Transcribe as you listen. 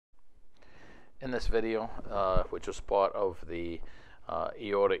In this video, which was part of the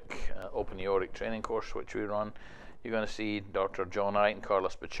open aortic training course which we run, you're going to see Dr. John Eidt and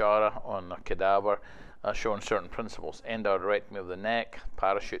Carlos Bechara on Cadaver showing certain principles: endarterectomy of the neck,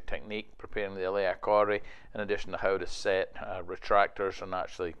 parachute technique, preparing the iliac artery, in addition to how to set retractors and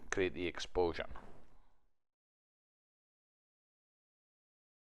actually create the exposure.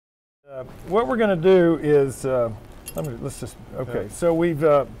 What we're going to do is,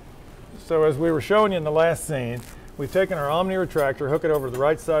 so as we were showing you in the last scene, we've taken our Omni retractor, hook it over to the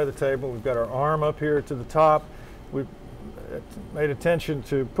right side of the table. We've got our arm up here to the top. We've made attention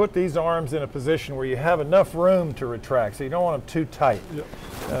to put these arms in a position where you have enough room to retract, so you don't want them too tight.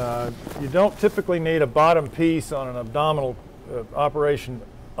 Yep. You don't typically need a bottom piece on an abdominal operation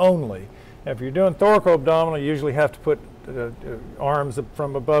only. Now, if you're doing thoracoabdominal, you usually have to put arms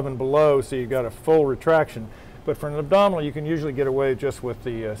from above and below, so you've got a full retraction. But for an abdominal, you can usually get away just with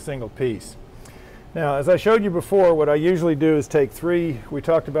the single piece. Now, as I showed you before, what I usually do is take we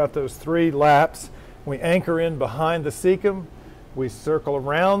talked about those 3 laps. We anchor in behind the cecum. We circle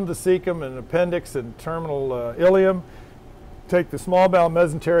around the cecum and appendix and terminal ilium. Take the small bowel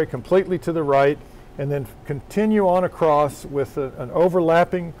mesentery completely to the right, and then continue on across with an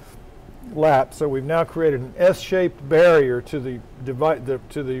overlapping lap. So we've now created an S-shaped barrier to the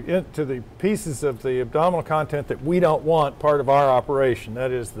pieces of the abdominal content that we don't want part of our operation.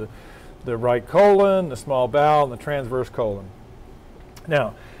 That is the right colon, the small bowel, and the transverse colon.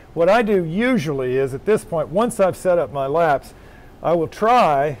 Now, what I do usually is, at this point, once I've set up my laps, I will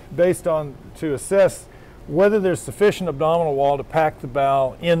try, to assess whether there's sufficient abdominal wall to pack the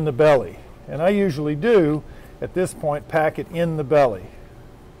bowel in the belly. And I usually do, at this point, pack it in the belly.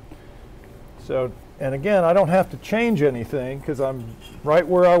 So, and again, I don't have to change anything because I'm right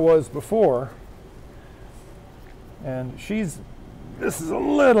where I was before. And this is a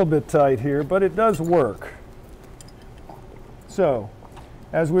little bit tight here, but it does work. So,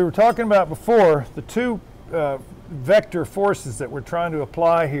 as we were talking about before, the 2 vector forces that we're trying to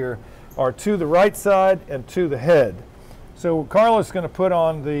apply here are to the right side and to the head. So Carlos is going to put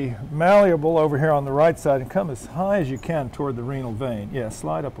on the malleable over here on the right side and come as high as you can toward the renal vein. Yeah,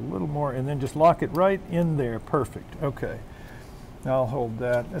 slide up a little more and then just lock it right in there. Perfect. Okay. Now I'll hold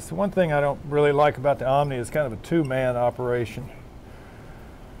that. That's the one thing I don't really like about the Omni. It's kind of a 2-man operation.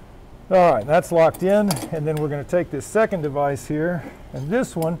 All right, that's locked in, and then we're going to take this second device here, and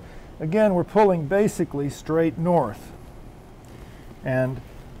this one, again, we're pulling basically straight north. And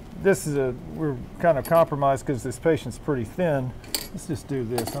this is we're kind of compromised because this patient's pretty thin. Let's just do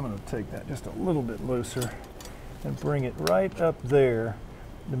this. I'm going to take that just a little bit looser and bring it right up there.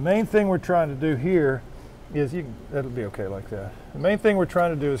 The main thing we're trying to do here is, that'll be okay like that. The main thing we're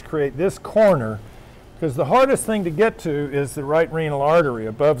trying to do is create this corner, because the hardest thing to get to is the right renal artery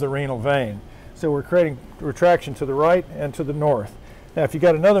above the renal vein. So we're creating retraction to the right and to the north. Now, if you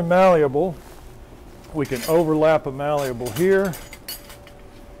got another malleable, we can overlap a malleable here.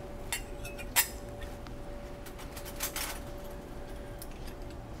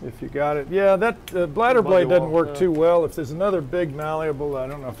 If you got it. Yeah, that bladder blade doesn't work too well. If there's another big malleable, I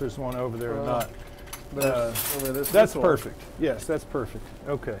don't know if there's one over there or not. That's perfect. Yes, that's perfect.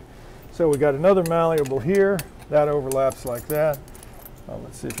 Okay. So we got another malleable here. That overlaps like that.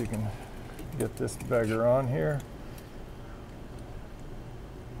 Let's see if you can get this beggar on here.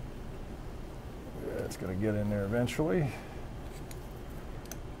 Yeah, it's going to get in there eventually.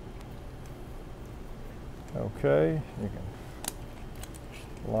 Okay, you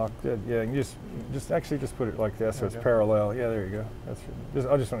can lock that. Yeah, you can just put it like that so it's parallel. Yeah, there you go.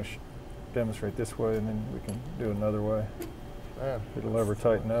 I just want to demonstrate this way, and then we can do another way. It'll ever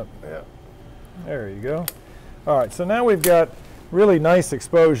tighten up. Yeah. There you go. All right, so now we've got really nice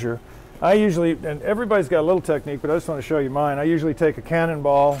exposure. I usually, and everybody's got a little technique, but I just want to show you mine. I usually take a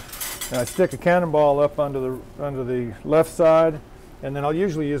cannonball and I stick a cannonball up under the left side, and then I'll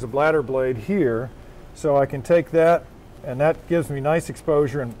usually use a bladder blade here, so I can take that, and that gives me nice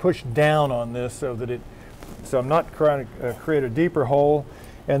exposure, and push down on this so I'm not trying to create a deeper hole.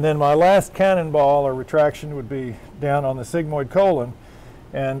 And then my last cannonball or retraction would be down on the sigmoid colon.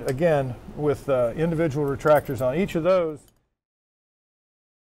 And again, with individual retractors on each of those.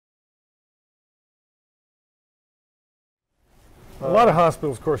 A lot of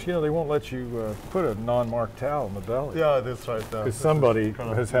hospitals, of course, they won't let you put a non-marked towel in the belly. Yeah, that's right. Because somebody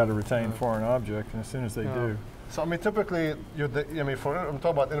has had to retain foreign object, and as soon as they do. So I mean, typically, I'm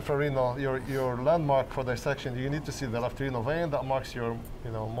talking about infrarenal. Your landmark for dissection, you need to see the left renal vein. That marks your,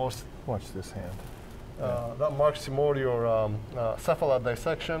 most. Watch this hand. That marks more your cephalad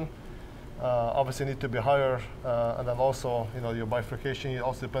dissection. Obviously, need to be higher, and then also, your bifurcation. It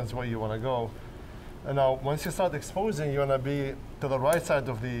also depends where you want to go. And now, once you start exposing, you want to be to the right side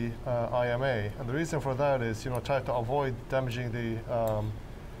of the IMA. And the reason for that is, try to avoid damaging the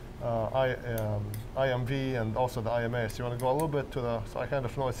IMV and also the IMA. So you want to go a little bit to the, so I kind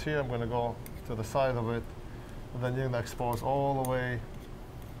of know it's here, I'm going to go to the side of it. And then you're going to expose all the way,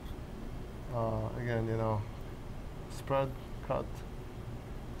 again, spread, cut,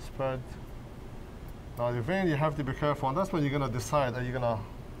 spread. Now the vein, you have to be careful, and that's when you're going to decide, are you going to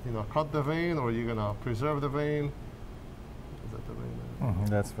cut the vein, or are you going to preserve the vein? Is that the vein?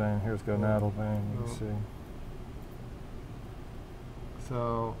 That's vein. Here's gonadal vein, you can see.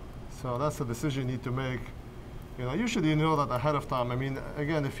 So that's a decision you need to make. Usually you know that ahead of time. I mean,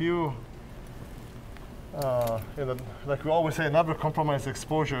 again, if you, like we always say, never compromise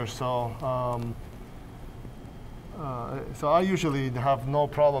exposure. So I usually have no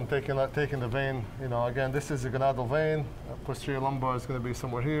problem taking the vein. Again, this is a gonadal vein. Posterior lumbar is going to be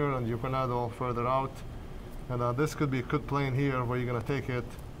somewhere here, and your gonadal further out. And this could be a good plane here where you're going to take it.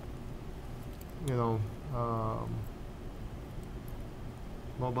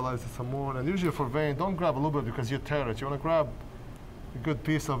 Mobilize it some more. And usually for vein, don't grab a little bit because you tear it. You want to grab a good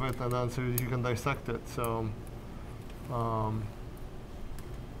piece of it, and then so you can dissect it. So.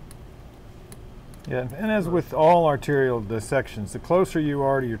 Yeah, and as with all arterial dissections, the closer you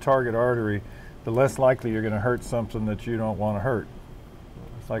are to your target artery, the less likely you're going to hurt something that you don't want to hurt,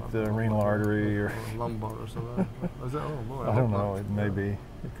 like the renal artery or lumbar or something. Is that, oh boy, I don't know. It may be.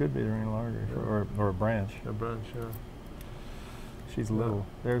 It could be the renal artery or a branch. A branch, yeah. She's little.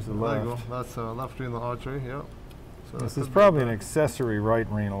 There's the left. There you go. That's left renal artery. Yeah. So this is probably an accessory right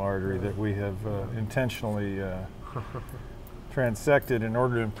renal artery that we have intentionally transected in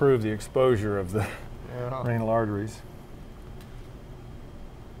order to improve the exposure of the renal arteries.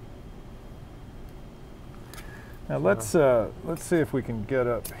 Now let's see if we can get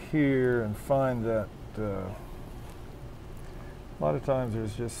up here and find that. A lot of times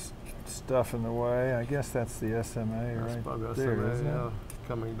there's just stuff in the way. I guess that's the SMA right probably there, SMA, isn't it?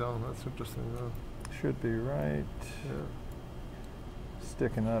 coming down. That's interesting. Should be right. Yeah.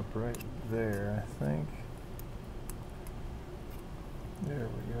 Sticking up right there, I think. There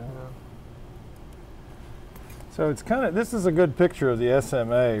we go. Yeah. So it's kind of, this is a good picture of the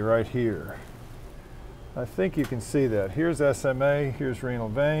SMA right here. I think you can see that. Here's SMA, here's renal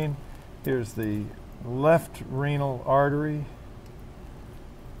vein, here's the left renal artery,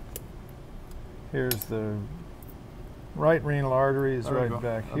 here's the right renal artery is right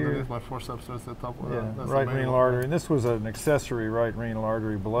back here. Underneath my forceps, there's the top one. Yeah, right renal artery, and this was an accessory right renal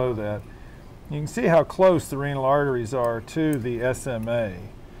artery below that. You can see how close the renal arteries are to the SMA.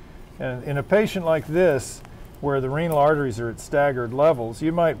 And in a patient like this, where the renal arteries are at staggered levels,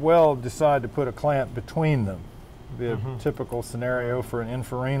 you might well decide to put a clamp between them. It'd be a typical scenario for an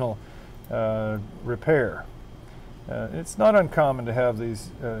infrarenal repair. It's not uncommon to have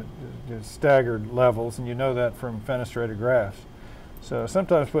these staggered levels, and you know that from fenestrated grafts. So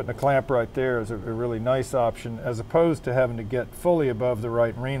sometimes putting a clamp right there is a really nice option, as opposed to having to get fully above the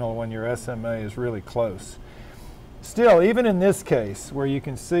right renal when your SMA is really close. Still, even in this case, where you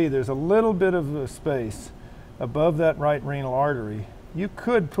can see there's a little bit of a space above that right renal artery, you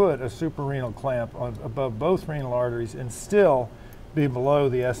could put a suprarenal clamp above both renal arteries and still be below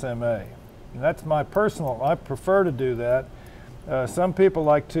the SMA. And that's my personal, I prefer to do that. Some people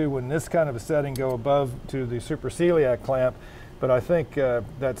like to, when this kind of a setting, go above to the supraceliac clamp, but I think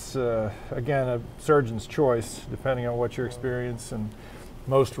that's, again, a surgeon's choice, depending on what your experience and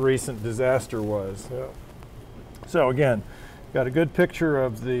most recent disaster was. Yeah. So again, got a good picture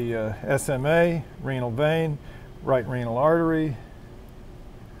of the SMA, renal vein, right renal artery,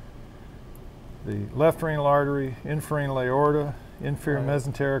 the left renal artery, infrarenal aorta, inferior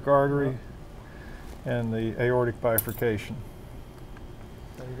mesenteric artery, and the aortic bifurcation.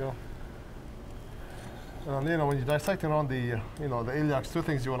 There you go. And when you're dissecting on the, the iliacs, two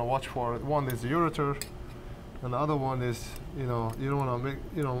things you want to watch for. One is the ureter, and the other one is, you don't want to make,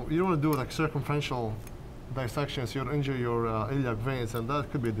 you don't want to do like circumferential dissections. You'll injure your iliac veins, and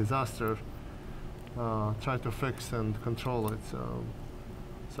that could be a disaster. Try to fix and control it.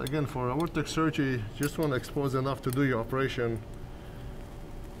 So again, for aortic surgery, you just want to expose enough to do your operation.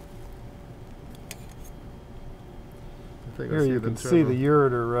 Here you can see the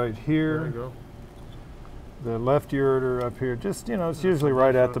ureter right here. There you go. The left ureter up here, just, it's usually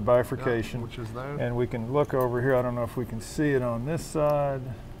right at the bifurcation. Yeah, which is there. And we can look over here. I don't know if we can see it on this side.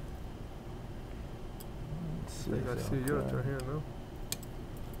 Let's see. I see ureter here, no?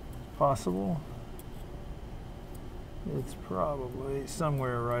 Possible. It's probably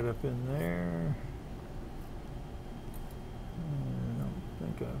somewhere right up in there. I don't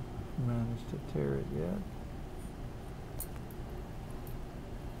think managed to tear it yet.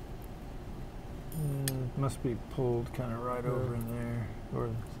 It must be pulled kind of right over in there. Or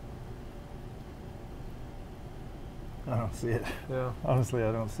I don't see it. Yeah. Honestly,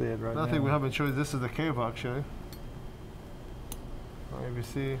 I don't see it right now. I think we haven't shown you. This is the cave actually. Maybe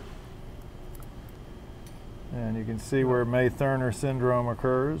see. And you can see where May-Thurner syndrome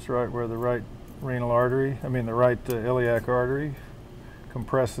occurs, right where the right renal artery, the right iliac artery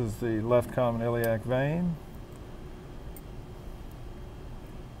compresses the left common iliac vein.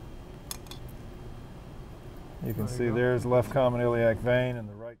 You can see there's left common iliac vein and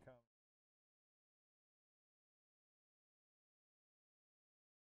the right common.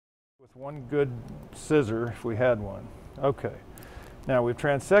 With one good scissor, if we had one. Okay. Now we've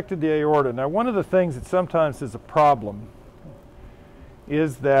transected the aorta. Now one of the things that sometimes is a problem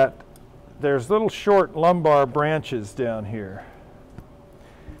is that there's little short lumbar branches down here.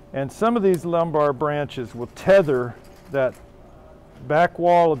 And some of these lumbar branches will tether that back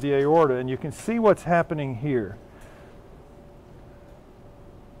wall of the aorta, and you can see what's happening here.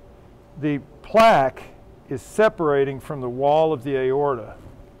 The plaque is separating from the wall of the aorta.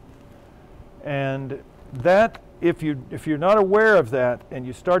 And that, if you're not aware of that and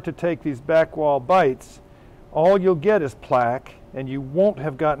you start to take these back wall bites, all you'll get is plaque, and you won't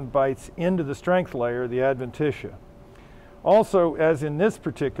have gotten bites into the strength layer, the adventitia. Also, as in this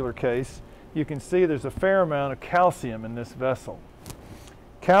particular case, you can see there's a fair amount of calcium in this vessel.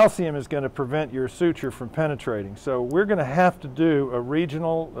 Calcium is going to prevent your suture from penetrating. So we're going to have to do a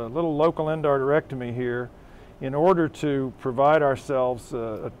regional, a little local endarterectomy here in order to provide ourselves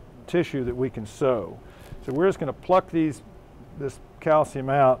a tissue that we can sew. So we're just going to pluck this calcium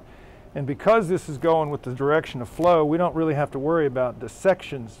out. And because this is going with the direction of flow, we don't really have to worry about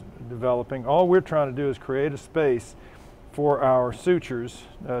dissections developing. All we're trying to do is create a space for our sutures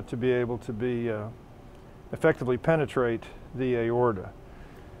to be able to effectively penetrate the aorta.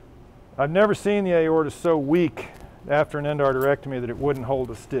 I've never seen the aorta so weak after an endarterectomy that it wouldn't hold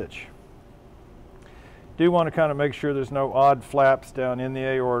a stitch. Do want to kind of make sure there's no odd flaps down in the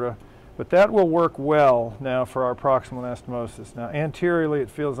aorta, but that will work well now for our proximal anastomosis. Now anteriorly it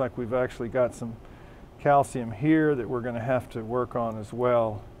feels like we've actually got some calcium here that we're going to have to work on as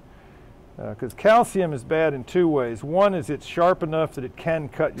well. Because calcium is bad in two ways. One is it's sharp enough that it can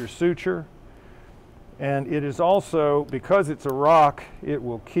cut your suture, and it is also, because it's a rock, it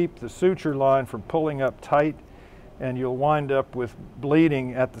will keep the suture line from pulling up tight, and you'll wind up with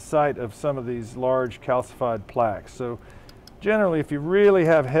bleeding at the site of some of these large calcified plaques. So generally, if you really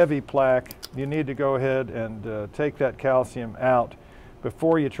have heavy plaque, you need to go ahead and take that calcium out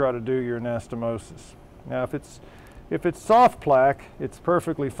before you try to do your anastomosis. Now if it's soft plaque, it's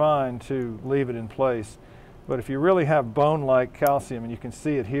perfectly fine to leave it in place. But if you really have bone-like calcium, and you can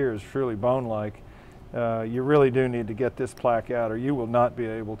see it here is truly bone-like, you really do need to get this plaque out or you will not be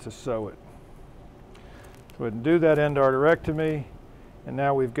able to sew it. So go ahead and do that endarterectomy, and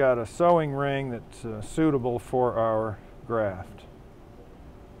now we've got a sewing ring that's suitable for our graft.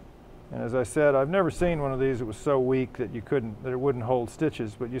 And as I said, I've never seen one of these that was so weak that it wouldn't hold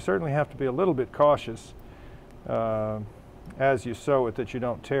stitches, but you certainly have to be a little bit cautious as you sew it that you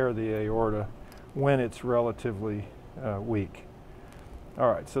don't tear the aorta when it's relatively weak. All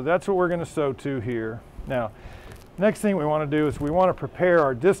right, so that's what we're going to sew to here. Now, next thing we want to do is we want to prepare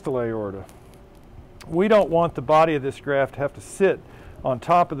our distal aorta. We don't want the body of this graft to have to sit on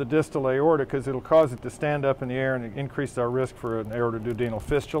top of the distal aorta because it'll cause it to stand up in the air and increase our risk for an aortoduodenal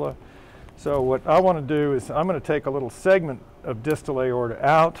fistula. So what I want to do is I'm going to take a little segment of distal aorta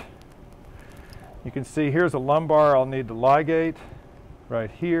out. You can see here's a lumbar I'll need to ligate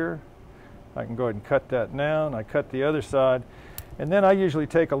right here. I can go ahead and cut that down. I cut the other side. And then I usually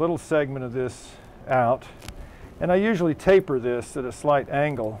take a little segment of this out, and I usually taper this at a slight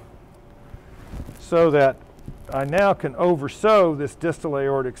angle so that I now can oversew this distal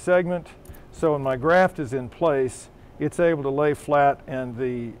aortic segment, so when my graft is in place, it's able to lay flat and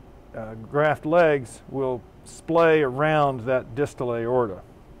the graft legs will splay around that distal aorta.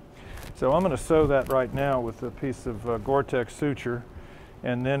 So I'm going to sew that right now with a piece of Gore-Tex suture,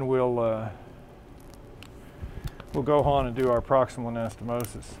 and then we'll go on and do our proximal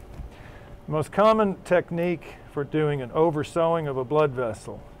anastomosis. The most common technique for doing an oversewing of a blood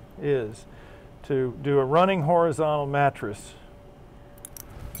vessel is to do a running horizontal mattress.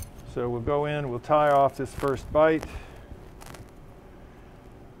 So we'll go in, we'll tie off this first bite.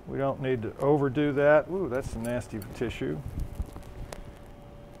 We don't need to overdo that. Ooh, that's some nasty tissue.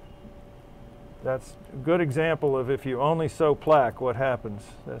 That's a good example of if you only sew plaque, what happens.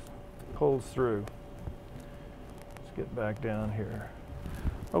 That pulls through. Let's get back down here.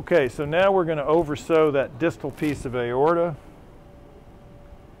 Okay, so now we're going to oversew that distal piece of aorta.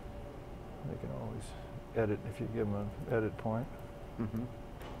 They can always edit if you give them an edit point. Mm-hmm.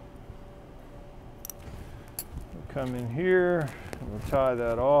 We'll come in here, and we'll tie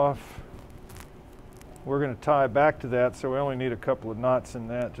that off. We're going to tie back to that, so we only need a couple of knots in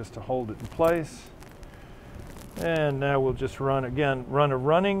that just to hold it in place. And now we'll just run a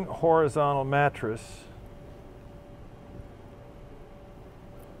running horizontal mattress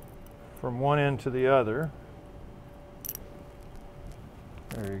from one end to the other.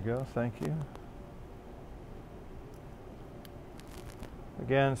 There you go, thank you.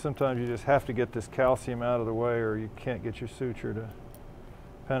 Again, sometimes you just have to get this calcium out of the way or you can't get your suture to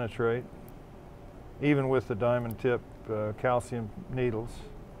penetrate, even with the diamond tip calcium needles.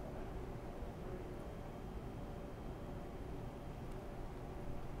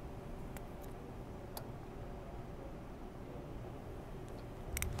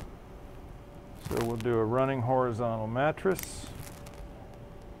 So we'll do a running horizontal mattress.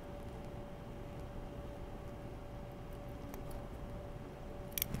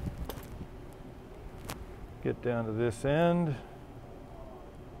 Get down to this end.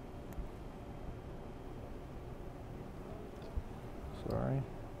 Sorry.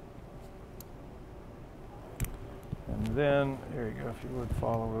 And then, there you go, if you would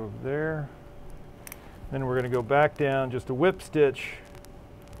follow over there. Then we're going to go back down, just a whip stitch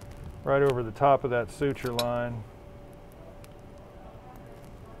right over the top of that suture line.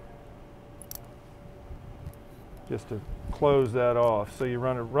 Just to close that off. So you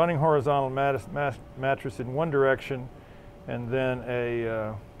run a running horizontal mattress in one direction and then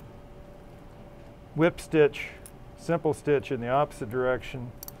a whip stitch, simple stitch in the opposite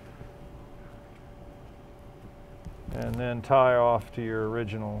direction, and then tie off to your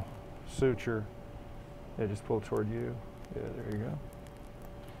original suture. Yeah, just pull toward you. Yeah, there you go.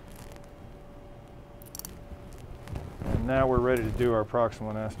 And now we're ready to do our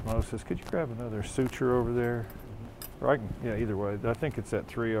proximal anastomosis. Could you grab another suture over there? Or I can, yeah, either way. I think it's at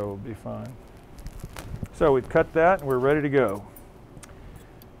 3/0 will be fine. So we've cut that and we're ready to go.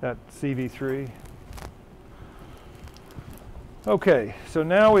 That CV3. Okay, so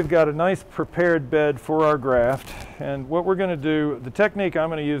now we've got a nice prepared bed for our graft. And what we're going to do, the technique I'm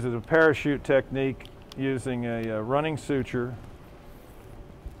going to use is a parachute technique using a running suture.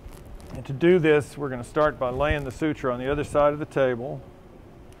 And to do this, we're going to start by laying the suture on the other side of the table.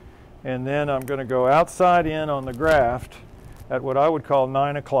 And then I'm going to go outside in on the graft at what I would call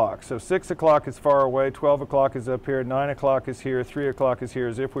 9 o'clock. So 6 o'clock is far away, 12 o'clock is up here, 9 o'clock is here, 3 o'clock is here,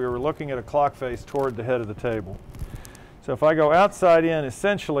 as if we were looking at a clock face toward the head of the table. So if I go outside in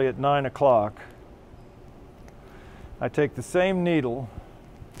essentially at 9 o'clock, I take the same needle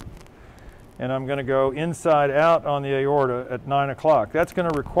and I'm going to go inside out on the aorta at 9 o'clock. That's going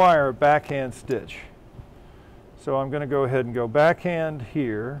to require a backhand stitch. So I'm going to go ahead and go backhand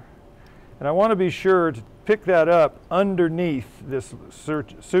here. And I want to be sure to pick that up underneath this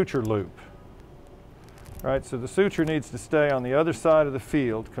suture loop. Right, so the suture needs to stay on the other side of the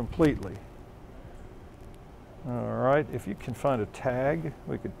field completely. All right, if you can find a tag,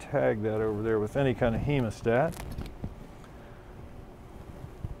 we could tag that over there with any kind of hemostat.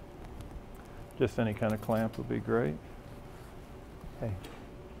 Just any kind of clamp would be great. Okay.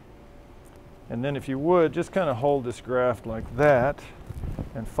 And then if you would, just kind of hold this graft like that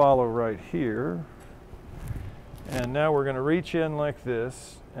and follow right here. And now we're going to reach in like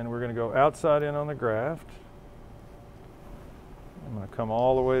this, and we're going to go outside in on the graft. I'm going to come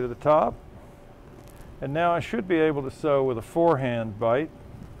all the way to the top. And now I should be able to sew with a forehand bite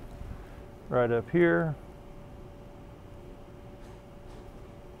right up here.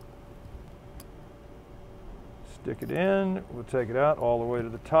 Stick it in, we'll take it out all the way to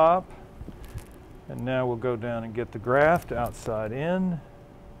the top. And now we'll go down and get the graft outside in.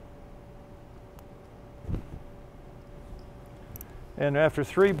 And after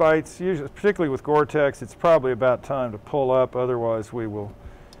 3 bites, usually, particularly with Gore-Tex, it's probably about time to pull up, otherwise we will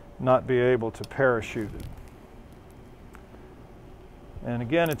not be able to parachute it. And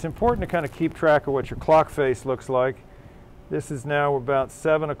again, it's important to kind of keep track of what your clock face looks like. This is now about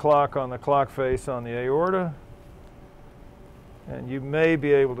 7 o'clock on the clock face on the aorta. And you may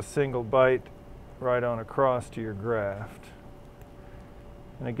be able to single bite right on across to your graft.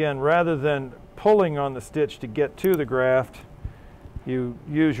 And again, rather than pulling on the stitch to get to the graft, you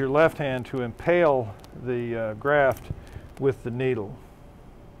use your left hand to impale the graft with the needle.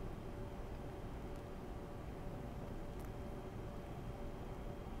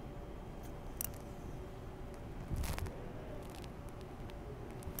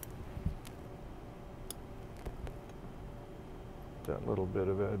 That little bit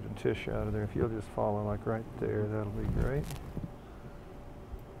of adventitia out of there. If you'll just follow like right there, that'll be great.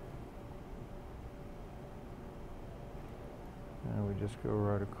 And we just go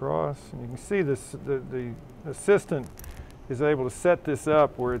right across. And you can see this, the assistant is able to set this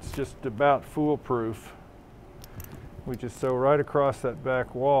up where it's just about foolproof. We just sew right across that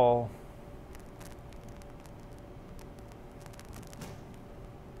back wall.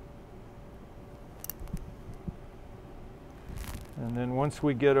 And then once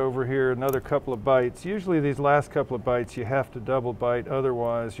we get over here, another couple of bites. Usually these last couple of bites you have to double bite,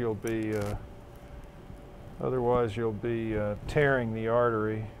 otherwise you'll be tearing the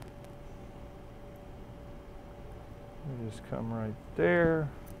artery. You just come right there.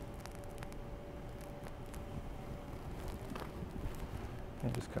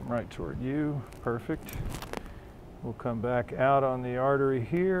 And just come right toward you. Perfect. We'll come back out on the artery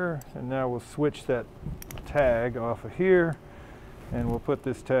here, and now we'll switch that tag off of here. And we'll put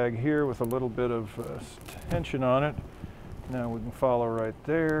this tag here with a little bit of tension on it. Now we can follow right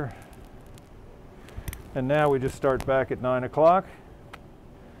there. And now we just start back at 9 o'clock.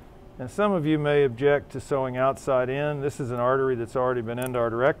 And some of you may object to sewing outside in. This is an artery that's already been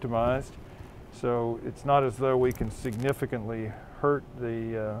endarterectomized. So it's not as though we can significantly hurt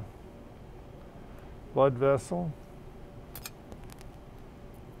the blood vessel.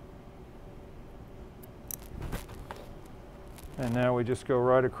 And now we just go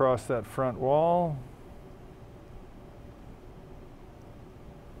right across that front wall.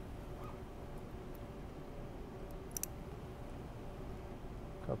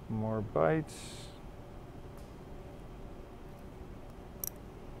 Couple more bites.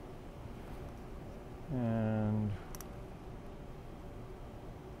 And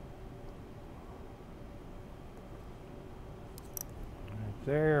right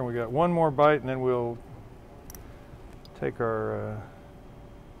there. And we got one more bite, and then we'll take our,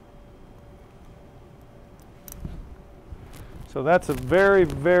 so that's a very,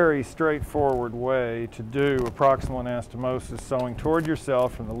 very straightforward way to do a proximal anastomosis, sewing toward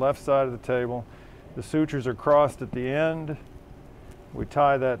yourself from the left side of the table. The sutures are crossed at the end. We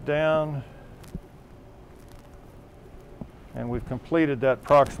tie that down, and we've completed that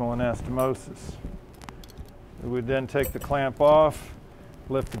proximal anastomosis. We would then take the clamp off,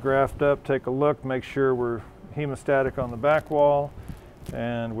 lift the graft up, take a look, make sure we're hemostatic on the back wall,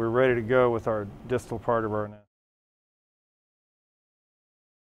 and we're ready to go with our distal part of our anastomosis.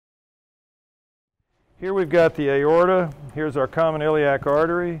 Here we've got the aorta. Here's our common iliac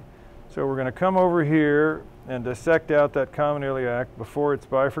artery. So we're going to come over here and dissect out that common iliac before its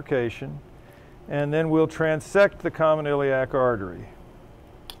bifurcation, and then we'll transect the common iliac artery.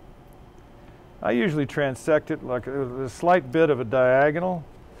 I usually transect it like a slight bit of a diagonal,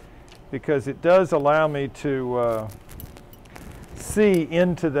 because it does allow me to see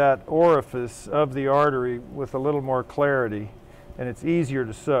into that orifice of the artery with a little more clarity, and it's easier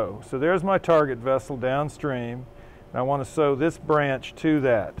to sew. So there's my target vessel downstream, and I want to sew this branch to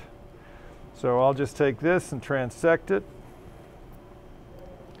that. So I'll just take this and transect it,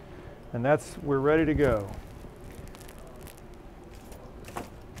 and we're ready to go.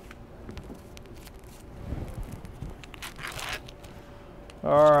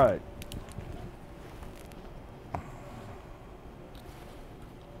 All right.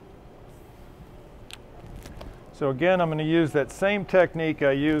 So again, I'm going to use that same technique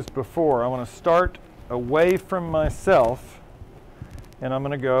I used before. I want to start away from myself, and I'm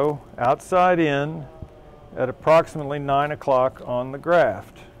going to go outside in at approximately 9 o'clock on the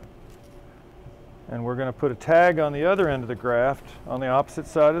graft. And we're going to put a tag on the other end of the graft on the opposite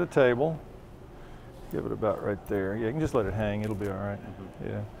side of the table. Give it about right there. Yeah, you can just let it hang. It'll be all right.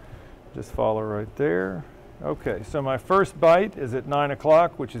 Yeah, just follow right there. Okay, so my first bite is at 9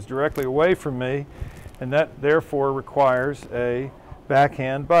 o'clock, which is directly away from me, and that therefore requires a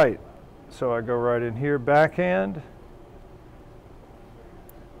backhand bite. So I go right in here, backhand.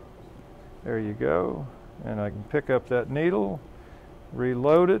 There you go. And I can pick up that needle,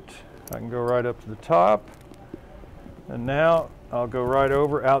 reload it. I can go right up to the top. And now I'll go right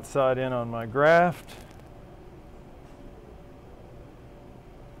over outside in on my graft.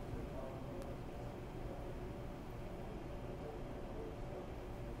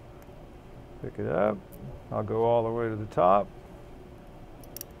 Pick it up. I'll go all the way to the top.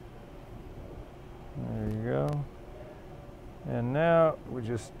 There you go. And now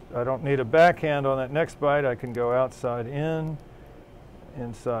I don't need a backhand on that next bite. I can go outside in,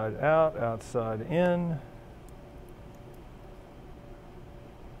 inside out, outside in.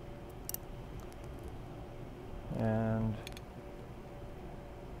 And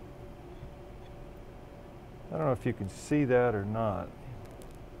I don't know if you can see that or not.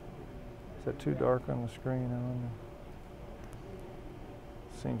 Is that too dark on the screen?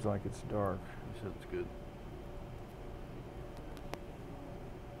 Seems like it's dark. You said it's good.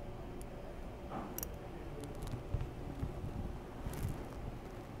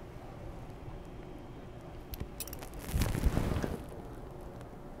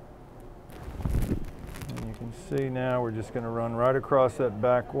 And you can see now we're just going to run right across that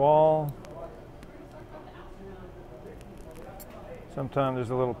back wall. Sometimes there's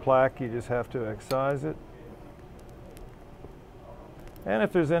a little plaque, you just have to excise it. And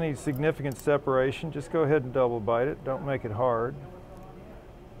if there's any significant separation, just go ahead and double bite it. Don't make it hard.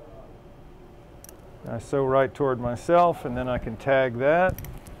 I sew right toward myself, and then I can tag that.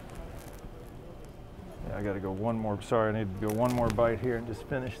 Yeah, I got to go one more. Sorry, I need to go one more bite here and just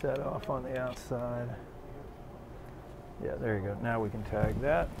finish that off on the outside. Yeah, there you go. Now we can tag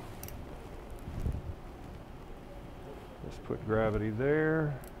that. Just put gravity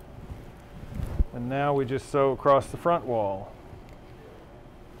there. And now we just sew across the front wall.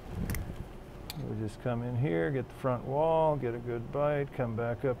 We just come in here, get the front wall, get a good bite, come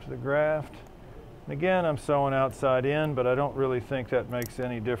back up to the graft. And again, I'm sewing outside in, but I don't really think that makes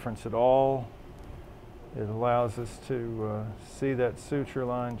any difference at all. It allows us to see that suture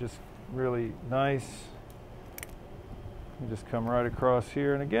line just really nice. You just come right across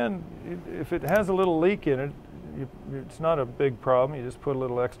here. And again, if it has a little leak in it, it's not a big problem. You just put a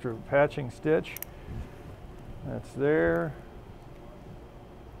little extra patching stitch. That's there.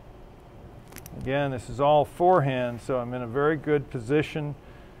 Again, this is all forehand, so I'm in a very good position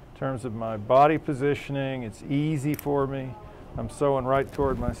in terms of my body positioning. It's easy for me. I'm sewing right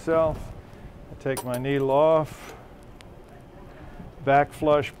toward myself. I take my needle off, back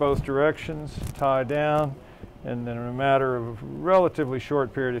flush both directions, tie down, and then in a matter of a relatively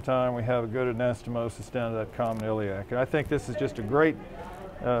short period of time, we have a good anastomosis down to that common iliac. And I think this is just a great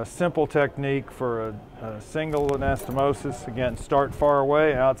simple technique for a single anastomosis. Again, start far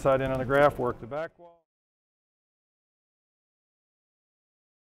away, outside in on the graft, work the back wall.